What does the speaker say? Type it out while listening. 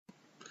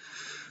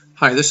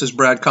Hi, this is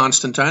Brad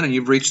Constantine, and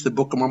you've reached the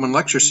Book of Mormon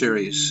lecture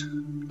series.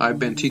 I've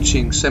been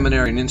teaching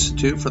seminary and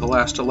institute for the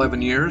last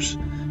 11 years,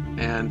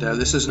 and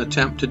this is an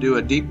attempt to do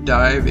a deep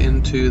dive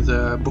into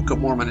the Book of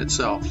Mormon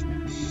itself.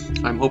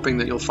 I'm hoping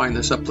that you'll find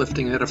this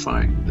uplifting and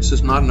edifying. This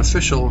is not an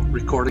official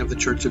recording of the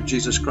Church of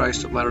Jesus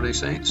Christ of Latter-day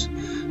Saints,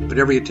 but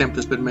every attempt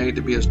has been made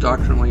to be as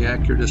doctrinally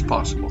accurate as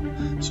possible.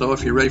 So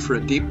if you're ready for a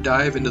deep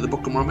dive into the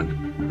Book of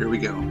Mormon, here we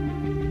go.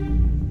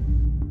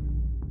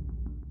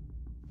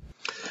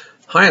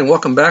 Hi, and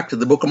welcome back to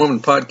the Book of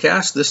Mormon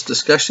podcast. This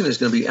discussion is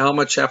going to be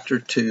Alma chapter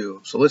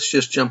 2. So let's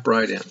just jump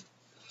right in.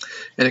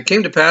 And it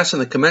came to pass in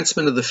the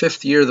commencement of the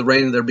 5th year of the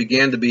reign, there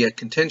began to be a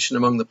contention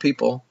among the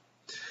people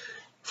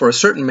for a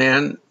certain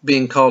man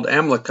being called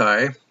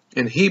Amalekai.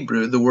 In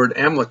Hebrew, the word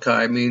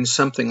Amalekai means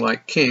something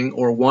like king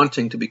or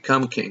wanting to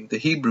become king. The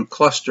Hebrew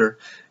cluster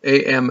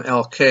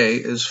Amalek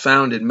is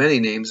found in many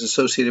names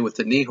associated with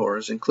the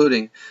Nehors,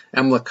 including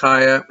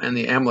Amalekiah and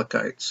the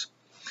Amalekites.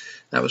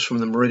 That was from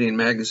the Meridian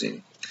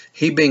magazine.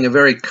 He being a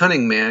very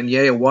cunning man,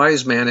 yea, a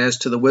wise man as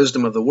to the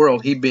wisdom of the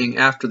world, he being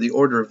after the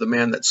order of the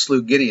man that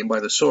slew Gideon by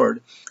the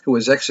sword, who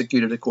was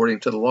executed according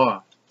to the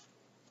law.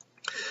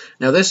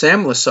 Now this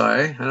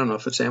Amlici, I don't know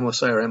if it's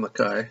Amlici or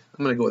Amalekai,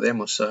 I'm going to go with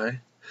Amlici.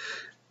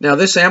 Now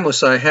this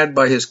Amlici had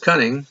by his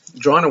cunning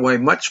drawn away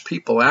much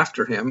people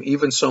after him,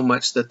 even so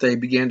much that they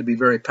began to be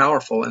very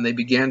powerful, and they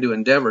began to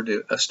endeavor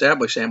to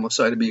establish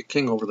Amlici to be a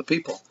king over the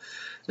people.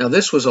 Now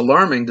this was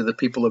alarming to the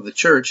people of the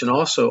church, and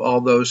also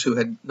all those who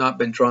had not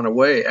been drawn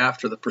away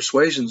after the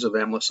persuasions of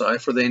Amlici,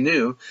 for they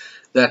knew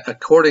that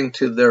according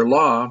to their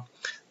law,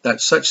 that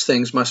such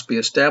things must be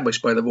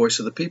established by the voice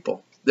of the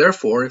people.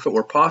 Therefore, if it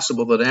were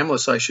possible that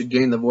Amlici should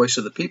gain the voice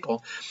of the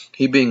people,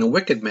 he being a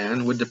wicked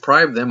man, would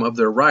deprive them of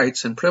their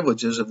rights and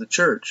privileges of the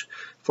church.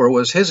 For it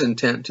was his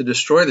intent to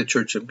destroy the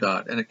church of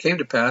God. And it came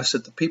to pass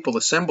that the people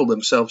assembled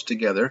themselves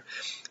together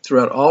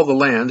throughout all the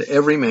land,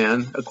 every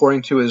man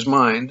according to his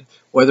mind,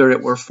 whether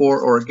it were for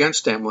or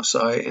against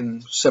Amlici,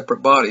 in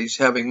separate bodies,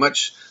 having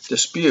much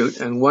dispute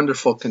and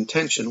wonderful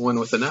contention one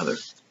with another.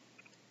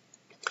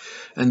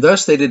 And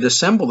thus they did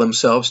assemble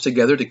themselves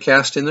together to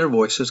cast in their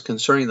voices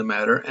concerning the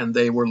matter, and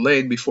they were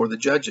laid before the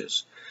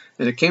judges.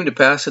 And it came to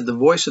pass that the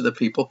voice of the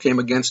people came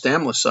against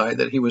Amlici,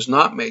 that he was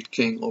not made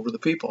king over the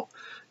people.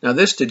 Now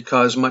this did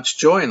cause much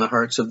joy in the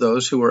hearts of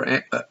those who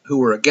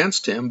were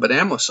against him, but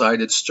Amlici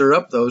did stir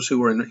up those who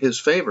were in his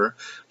favor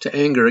to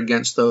anger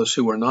against those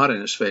who were not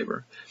in his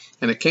favor.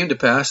 And it came to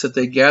pass that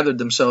they gathered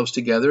themselves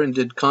together and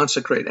did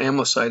consecrate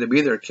Amlici to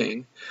be their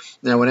king.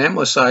 Now when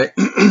Amlici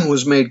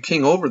was made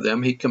king over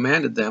them, he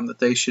commanded them that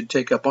they should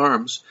take up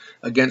arms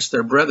against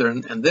their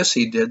brethren, and this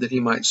he did that he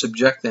might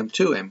subject them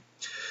to him.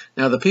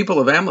 Now the people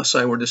of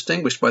Amlici were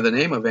distinguished by the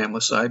name of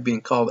Amlici,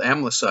 being called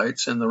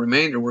Amlicites, and the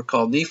remainder were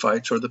called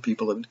Nephites, or the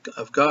people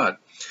of God.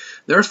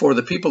 Therefore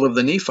the people of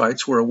the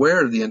Nephites were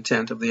aware of the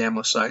intent of the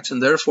Amlicites,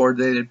 and therefore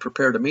they did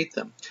prepare to meet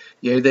them.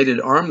 Yea, they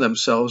did arm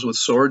themselves with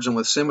swords, and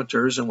with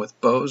scimitars, and with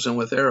bows, and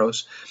with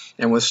arrows,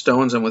 and with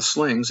stones, and with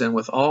slings, and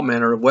with all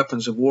manner of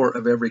weapons of war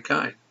of every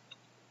kind.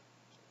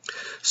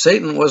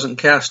 Satan wasn't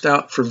cast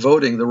out for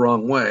voting the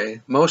wrong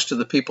way. Most of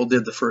the people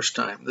did the first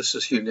time. This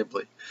is Hugh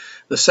Nibley.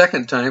 The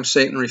second time,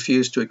 Satan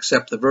refused to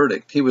accept the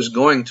verdict. He was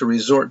going to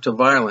resort to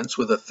violence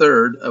with a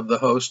third of the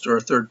host, or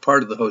a third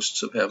part of the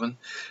hosts of heaven.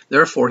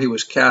 Therefore, he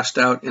was cast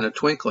out in a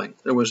twinkling.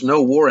 There was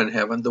no war in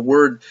heaven. The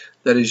word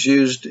that is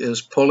used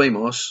is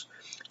polemos.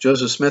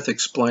 Joseph Smith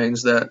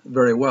explains that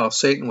very well.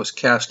 Satan was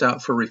cast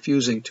out for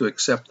refusing to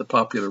accept the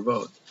popular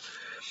vote.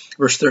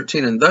 Verse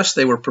 13, and thus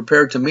they were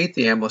prepared to meet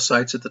the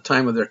Amlicites at the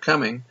time of their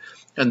coming,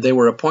 and they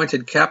were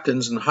appointed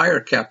captains and higher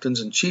captains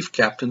and chief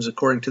captains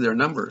according to their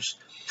numbers.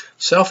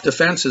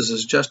 Self-defense is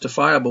as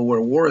justifiable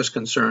where war is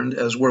concerned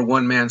as where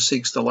one man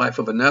seeks the life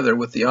of another,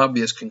 with the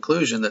obvious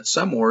conclusion that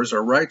some wars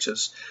are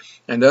righteous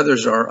and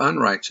others are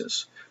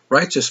unrighteous.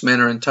 Righteous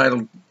men are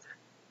entitled,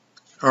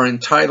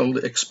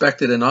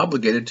 expected, and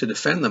obligated to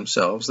defend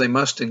themselves. They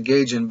must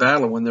engage in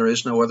battle when there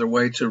is no other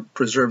way to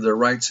preserve their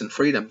rights and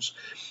freedoms,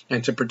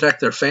 and to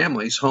protect their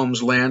families,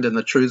 homes, land, and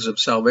the truths of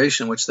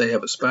salvation which they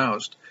have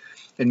espoused.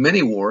 In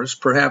many wars,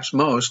 perhaps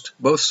most,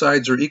 both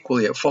sides are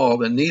equally at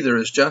fault, and neither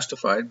is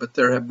justified, but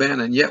there have been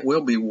and yet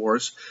will be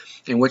wars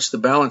in which the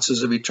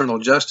balances of eternal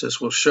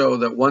justice will show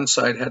that one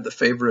side had the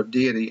favor of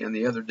deity and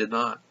the other did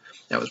not.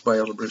 That was by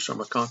Elder Bruce R.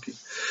 McConkie.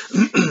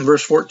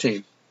 Verse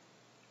 14.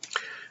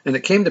 And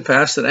it came to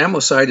pass that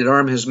Amlici did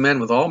arm his men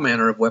with all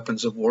manner of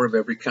weapons of war of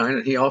every kind,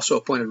 and he also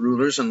appointed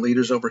rulers and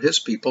leaders over his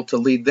people to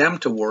lead them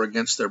to war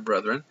against their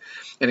brethren.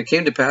 And it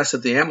came to pass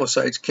that the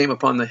Amlicites came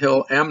upon the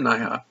hill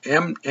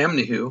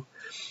Amnihu,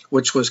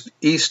 which was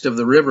east of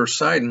the river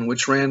Sidon,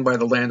 which ran by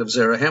the land of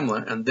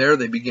Zarahemla, and there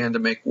they began to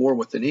make war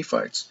with the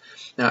Nephites.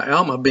 Now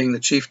Alma, being the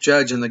chief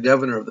judge and the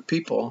governor of the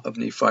people of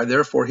Nephi,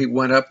 therefore he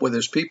went up with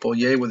his people,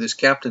 yea, with his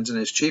captains and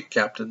his chief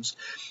captains,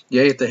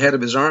 yea, at the head of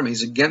his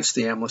armies, against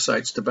the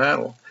Amlicites to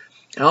battle.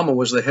 Alma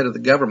was the head of the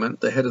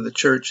government, the head of the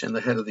church, and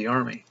the head of the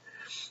army.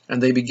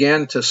 And they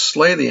began to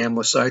slay the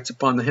Amlicites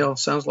upon the hill.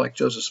 Sounds like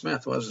Joseph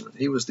Smith, wasn't it?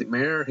 He was the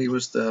mayor, he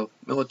was the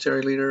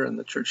military leader, and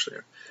the church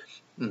leader.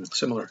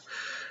 Similar.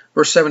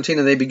 Verse 17,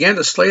 and they began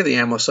to slay the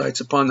Amlicites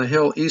upon the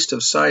hill east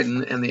of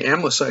Sidon, and the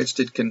Amlicites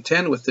did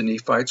contend with the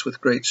Nephites with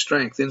great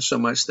strength,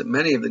 insomuch that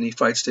many of the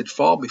Nephites did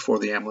fall before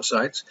the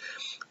Amlicites.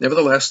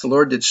 Nevertheless, the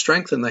Lord did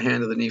strengthen the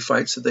hand of the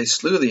Nephites, that they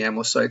slew the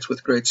Amlicites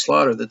with great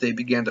slaughter, that they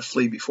began to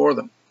flee before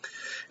them.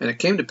 And it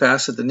came to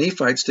pass that the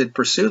Nephites did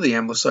pursue the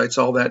Amlicites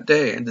all that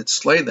day, and did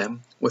slay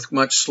them with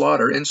much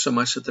slaughter,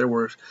 insomuch that there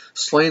were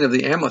slain of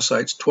the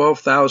Amlicites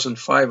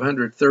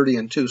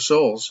 12,532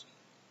 souls.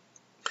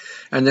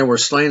 And there were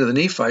slain of the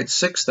Nephites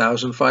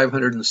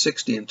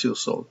 6,562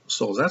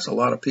 souls. That's a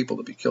lot of people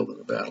to be killed in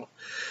a battle.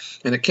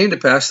 And it came to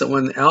pass that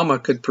when Alma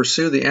could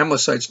pursue the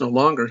Amlicites no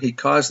longer, he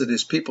caused that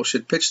his people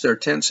should pitch their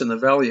tents in the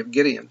valley of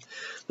Gideon,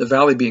 the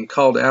valley being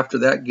called after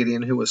that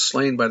Gideon who was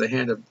slain by the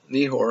hand of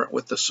Nehor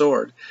with the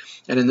sword.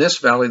 And in this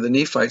valley the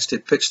Nephites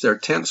did pitch their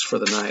tents for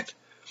the night.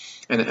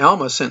 And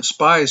Alma sent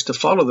spies to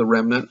follow the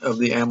remnant of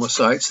the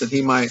Amlicites, that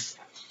he might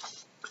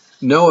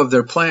know of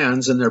their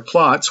plans and their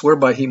plots,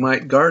 whereby he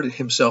might guard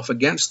himself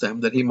against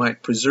them, that he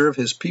might preserve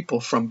his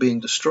people from being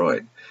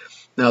destroyed.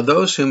 Now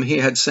those whom he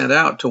had sent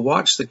out to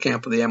watch the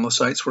camp of the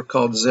Amlicites were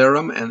called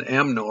Zeram and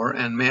Amnor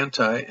and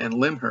Manti and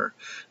Limher.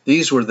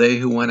 These were they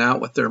who went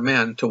out with their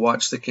men to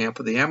watch the camp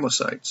of the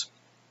Amlicites.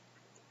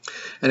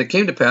 And it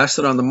came to pass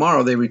that on the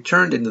morrow they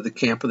returned into the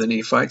camp of the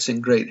Nephites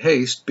in great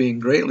haste, being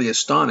greatly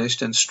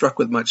astonished and struck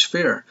with much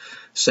fear,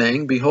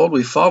 saying, Behold,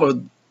 we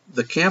followed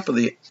the camp of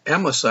the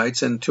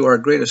Amlicites, and to our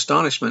great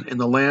astonishment, in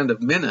the land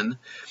of Minon,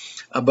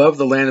 above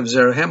the land of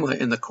Zarahemla,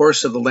 in the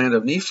course of the land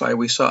of Nephi,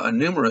 we saw a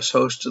numerous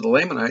host of the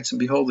Lamanites, and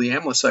behold, the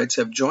Amlicites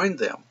have joined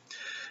them.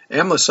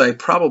 Amlici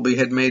probably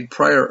had made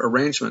prior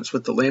arrangements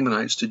with the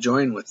Lamanites to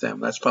join with them.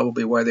 That's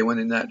probably why they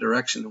went in that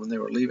direction when they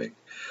were leaving.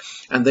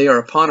 And they are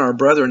upon our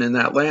brethren in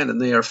that land,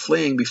 and they are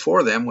fleeing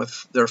before them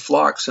with their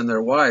flocks and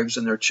their wives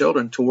and their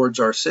children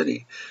towards our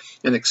city.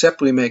 And except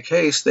we make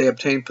haste, they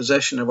obtain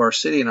possession of our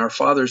city, and our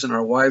fathers and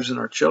our wives and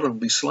our children will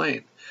be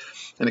slain.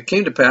 And it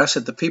came to pass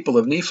that the people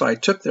of Nephi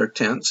took their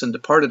tents and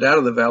departed out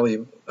of the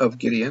valley of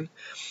Gideon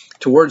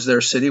towards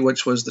their city,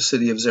 which was the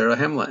city of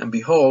Zarahemla. And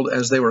behold,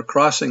 as they were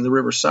crossing the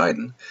river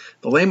Sidon,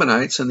 the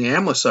Lamanites and the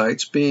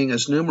Amlicites, being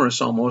as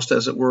numerous almost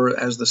as it were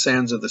as the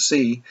sands of the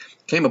sea,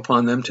 came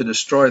upon them to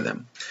destroy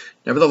them.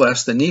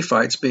 Nevertheless, the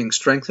Nephites, being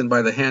strengthened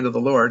by the hand of the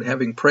Lord,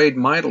 having prayed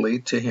mightily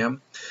to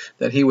him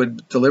that he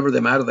would deliver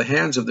them out of the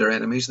hands of their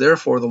enemies,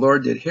 therefore the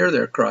Lord did hear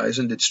their cries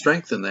and did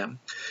strengthen them.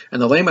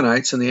 And the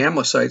Lamanites and the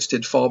Amlicites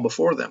did fall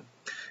before them.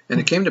 And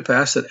it came to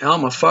pass that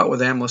Alma fought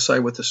with Amlici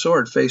with the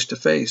sword face to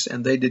face,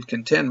 and they did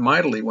contend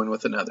mightily one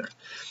with another.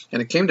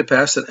 And it came to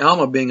pass that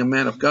Alma, being a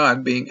man of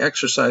God, being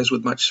exercised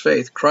with much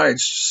faith, cried,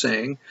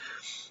 saying,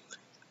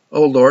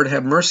 O Lord,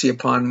 have mercy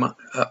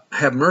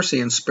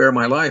and spare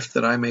my life,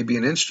 that I may be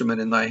an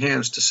instrument in thy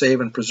hands to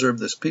save and preserve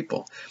this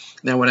people.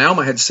 Now when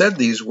Alma had said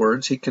these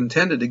words, he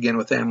contended again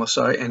with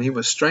Amlici, and he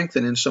was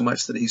strengthened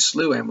insomuch that he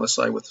slew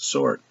Amlici with the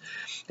sword.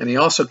 And he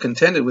also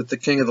contended with the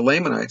king of the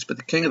Lamanites, but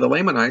the king of the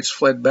Lamanites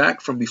fled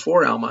back from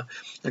before Alma,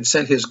 and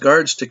sent his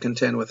guards to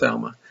contend with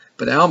Alma.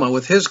 But Alma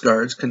with his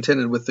guards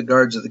contended with the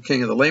guards of the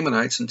king of the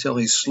Lamanites, until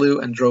he slew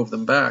and drove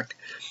them back.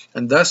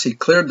 And thus he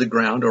cleared the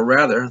ground, or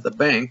rather the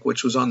bank,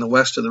 which was on the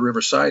west of the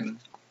river Sidon,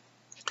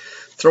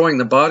 throwing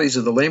the bodies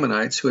of the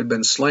Lamanites who had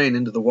been slain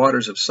into the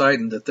waters of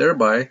Sidon, that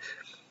thereby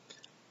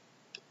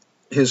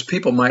his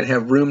people might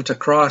have room to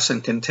cross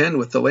and contend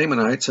with the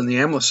Lamanites and the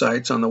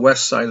Amlicites on the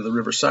west side of the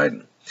river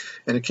Sidon.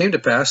 And it came to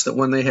pass that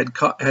when they had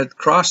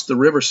crossed the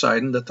river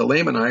Sidon, that the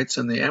Lamanites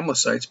and the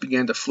Amlicites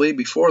began to flee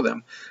before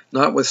them,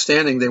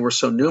 notwithstanding they were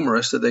so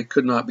numerous that they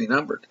could not be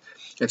numbered.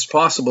 It's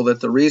possible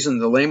that the reason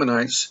the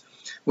Lamanites,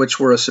 which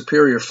were a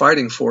superior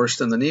fighting force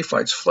than the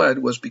Nephites, fled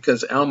was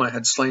because Alma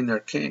had slain their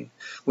king,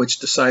 which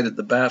decided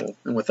the battle,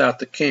 and without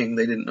the king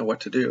they didn't know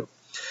what to do.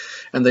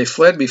 And they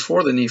fled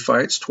before the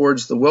Nephites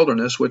towards the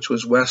wilderness, which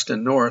was west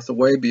and north,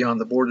 away beyond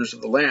the borders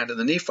of the land. And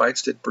the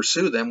Nephites did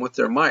pursue them with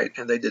their might,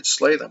 and they did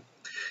slay them.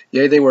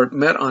 Yea, they were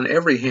met on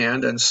every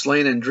hand, and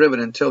slain and driven,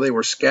 until they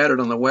were scattered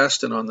on the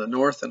west and on the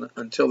north, and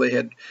until they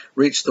had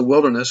reached the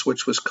wilderness,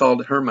 which was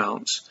called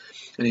Hermounts,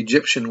 an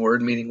Egyptian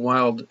word meaning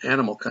wild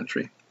animal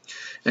country.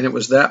 And it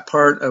was that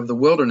part of the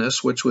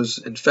wilderness which was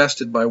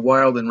infested by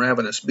wild and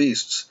ravenous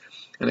beasts.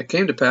 And it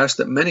came to pass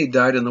that many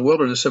died in the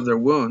wilderness of their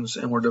wounds,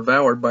 and were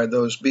devoured by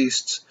those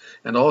beasts,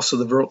 and also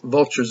the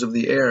vultures of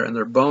the air, and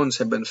their bones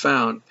have been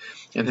found,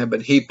 and have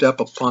been heaped up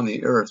upon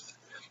the earth.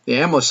 The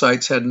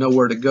Amlicites had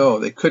nowhere to go.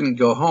 They couldn't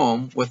go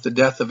home. With the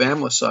death of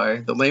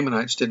Amlici, the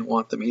Lamanites didn't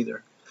want them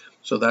either.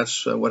 So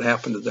that's what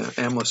happened to the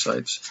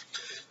Amlicites.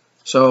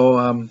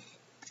 So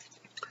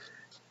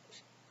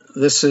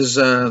this is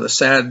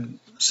the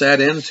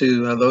sad end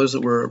to those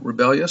that were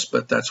rebellious,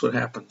 but that's what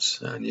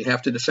happens. And you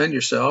have to defend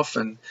yourself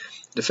and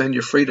defend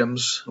your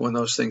freedoms when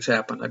those things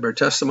happen. I bear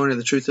testimony of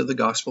the truth of the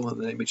gospel in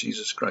the name of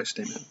Jesus Christ.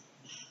 Amen.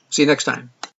 See you next time.